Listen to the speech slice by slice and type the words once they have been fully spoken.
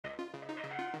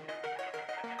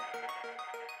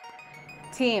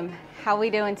Team, how we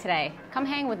doing today? Come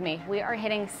hang with me. We are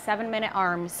hitting 7-minute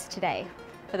arms today.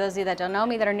 For those of you that don't know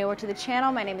me, that are newer to the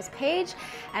channel, my name is Paige,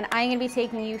 and I'm gonna be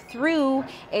taking you through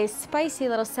a spicy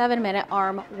little 7-minute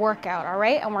arm workout, all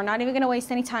right? And we're not even gonna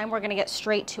waste any time. We're gonna get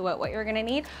straight to it. What you're gonna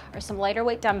need are some lighter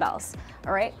weight dumbbells,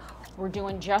 all right? We're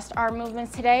doing just arm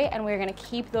movements today, and we're gonna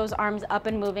keep those arms up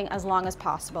and moving as long as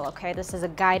possible, okay? This is a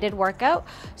guided workout,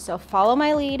 so follow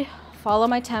my lead, follow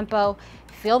my tempo,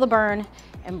 feel the burn,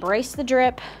 embrace the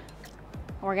drip.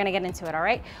 We're gonna get into it, all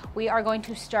right? We are going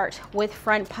to start with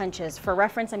front punches. For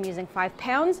reference, I'm using 5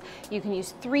 pounds. You can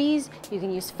use 3s, you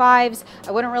can use 5s.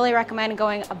 I wouldn't really recommend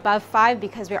going above 5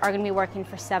 because we are gonna be working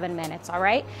for 7 minutes, all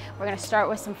right? We're gonna start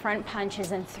with some front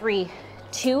punches in 3,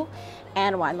 2,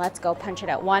 and 1. Let's go, punch it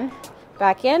out. 1,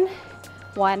 back in,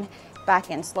 1,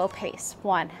 back in, slow pace.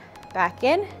 1, back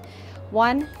in,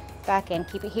 1, back in.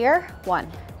 Keep it here,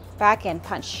 1, back in,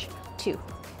 punch, 2,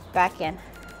 back in,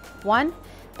 1,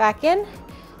 back in,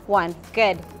 1,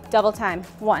 good, double time,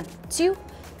 1, 2,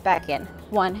 back in,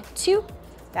 1, 2,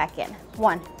 back in,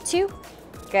 1, 2,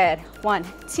 good, 1,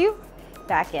 2,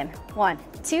 back in, 1,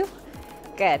 2,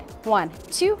 good, 1,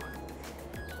 2,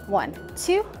 1,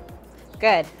 2,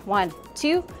 good, 1,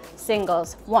 2,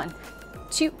 singles, 1,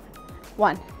 2,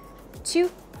 1,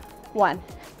 2, 1,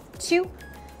 2,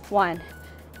 1,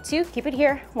 2, keep it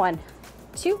here, 1,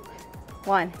 2,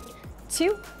 1,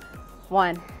 2,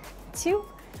 1, 2,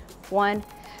 1,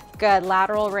 good,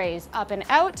 lateral raise, up and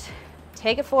out,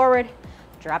 take it forward,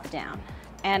 drop it down,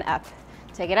 and up,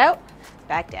 take it out,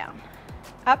 back down,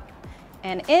 up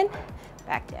and in,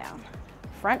 back down,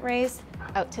 front raise,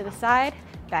 out to the side,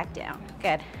 back down,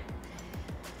 good.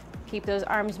 Keep those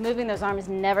arms moving, those arms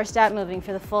never stop moving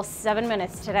for the full 7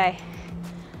 minutes today.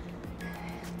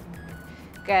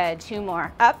 Good, 2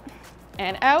 more, up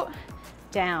and out,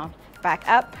 down, back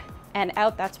up and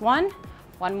out, that's 1,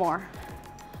 1 more.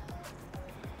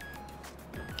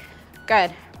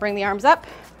 Good, bring the arms up,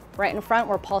 right in front,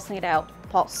 we're pulsing it out.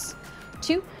 Pulse,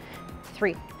 2,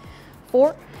 3,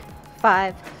 4,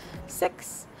 5,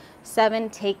 6, 7,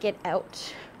 take it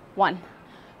out. 1,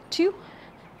 2,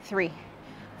 3,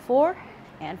 4,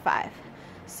 and 5,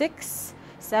 6,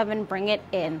 7, bring it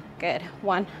in. Good,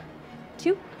 1,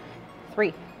 2,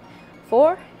 3,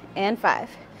 4, and 5,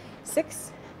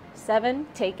 6, 7,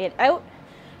 take it out.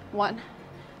 1,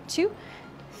 2,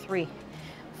 3,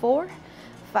 4,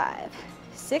 5,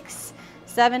 6,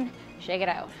 7, shake it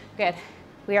out. Good.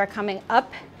 We are coming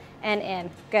up and in.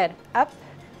 Good. Up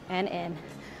and in.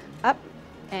 Up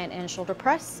and in. Shoulder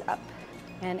press. Up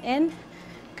and in.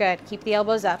 Good. Keep the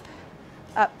elbows up.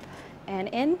 Up and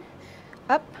in.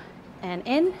 Up and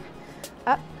in.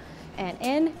 Up and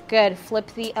in. Good. Flip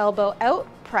the elbow out.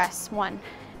 Press. 1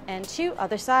 and 2.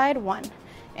 Other side. 1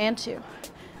 and 2.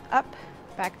 Up.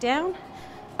 Back down.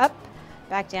 Up.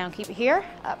 Back down. Keep it here.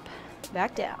 Up.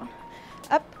 Back down,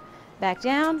 up, back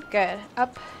down, good,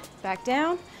 up, back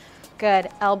down, good,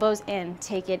 elbows in,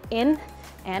 take it in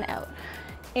and out,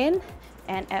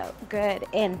 good,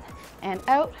 in and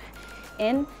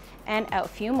out,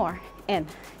 few more, in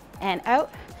and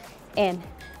out, in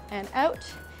and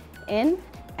out, in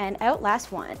and out,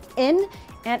 last one, in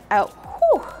and out,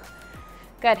 whew.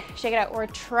 Good, shake it out, we're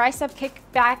tricep kick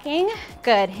backing,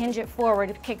 good, hinge it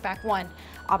forward, kick back 1,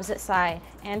 opposite side,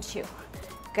 and 2.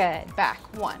 Good, back,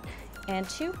 1 and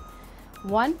 2,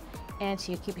 1 and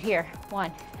 2, keep it here,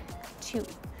 1, 2,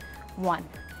 1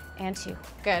 and 2,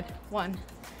 good, 1,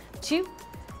 2,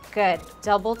 good,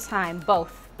 double time,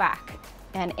 both, back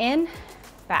and in, good,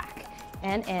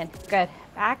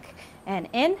 back and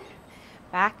in,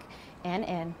 back and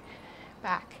in,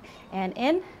 back and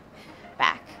in,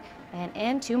 back and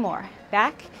in, 2 more,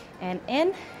 back and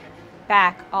in,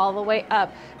 back, all the way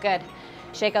up, good.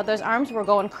 Shake out those arms, we're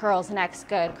going curls next,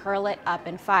 good. Curl it up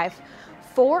in 5,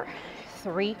 4,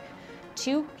 3,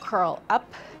 2, curl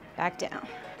up, back down,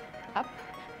 good, up,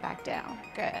 back down,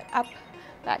 good, up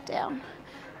and down,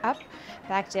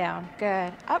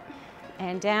 good,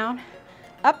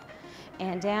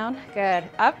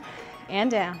 up and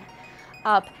down,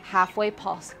 up, halfway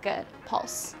pulse, good,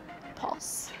 pulse,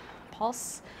 pulse,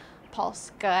 pulse,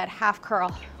 pulse, good, half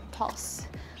curl, pulse,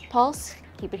 pulse,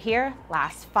 keep it here,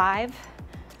 last 5,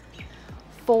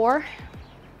 4,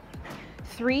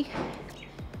 3,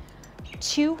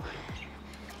 2,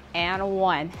 and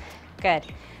 1. Good.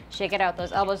 Shake it out.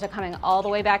 Those elbows are coming all the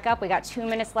way back up. We got 2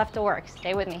 minutes left to work.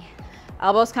 Stay with me.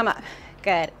 Elbows come up.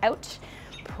 Good. Out.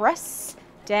 Press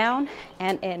down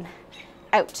and in.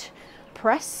 Out.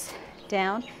 Press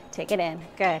down. Take it in.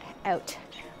 Good. Out.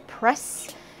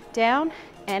 Press down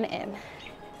and in.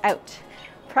 Out.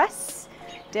 Press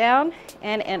down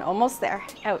and in. Almost there.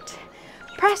 Out.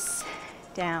 Press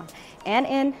down, and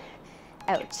in,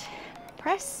 out.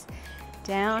 Press,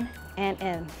 down, and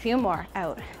in. A few more,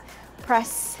 out.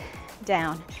 Press,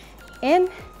 down, in,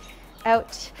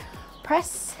 out.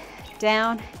 Press,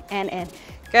 down, and in.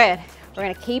 Good. We're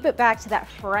gonna keep it back to that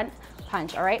front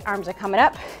punch, all right? Arms are coming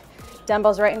up,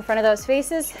 dumbbells right in front of those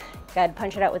faces. Good,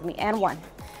 punch it out with me. And 1,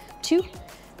 2,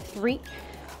 3,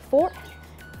 4,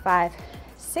 5,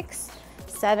 6,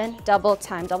 7, double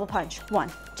time, double punch.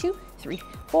 1, 2, 3,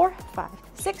 4, 5,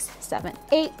 6, 7,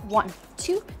 8. 1,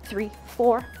 2, 3,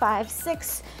 4, 5,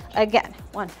 6. Again.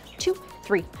 1, 2,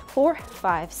 3, 4,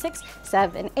 5, 6,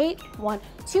 7, 8. 1,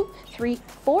 2, 3,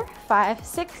 4, 5,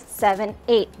 6, 7,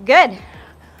 8. Good.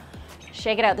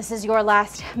 Shake it out. This is your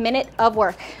last minute of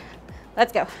work.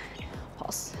 Let's go.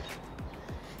 Pulse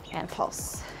and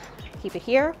pulse. Keep it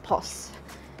here. Pulse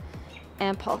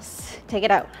and pulse. Take it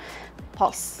out.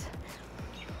 Pulse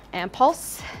and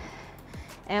pulse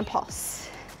and pulse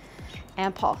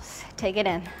and pulse. Take it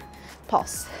in.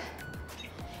 Pulse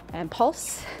and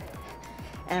pulse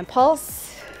and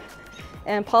pulse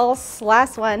and pulse.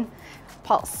 Last one.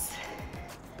 Pulse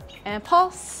and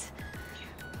pulse.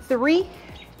 3,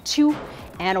 2,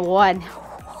 and 1.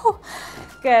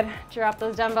 Good. Drop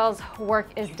those dumbbells. Work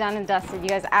is done and dusted. You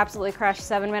guys absolutely crushed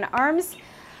 7-minute arms.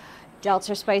 Delts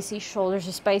are spicy, shoulders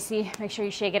are spicy. Make sure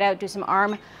you shake it out. Do some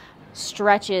arm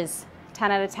stretches.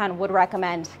 10 out of 10 would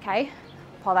recommend, okay?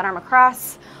 Pull that arm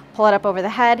across, pull it up over the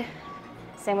head.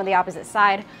 Same with the opposite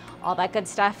side, all that good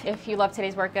stuff. If you love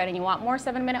today's workout and you want more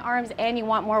 7-minute arms and you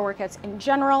want more workouts in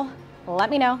general, let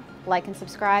me know. Like and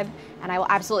subscribe, and I will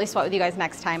absolutely sweat with you guys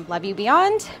next time. Love you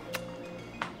beyond.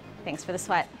 Thanks for the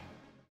sweat.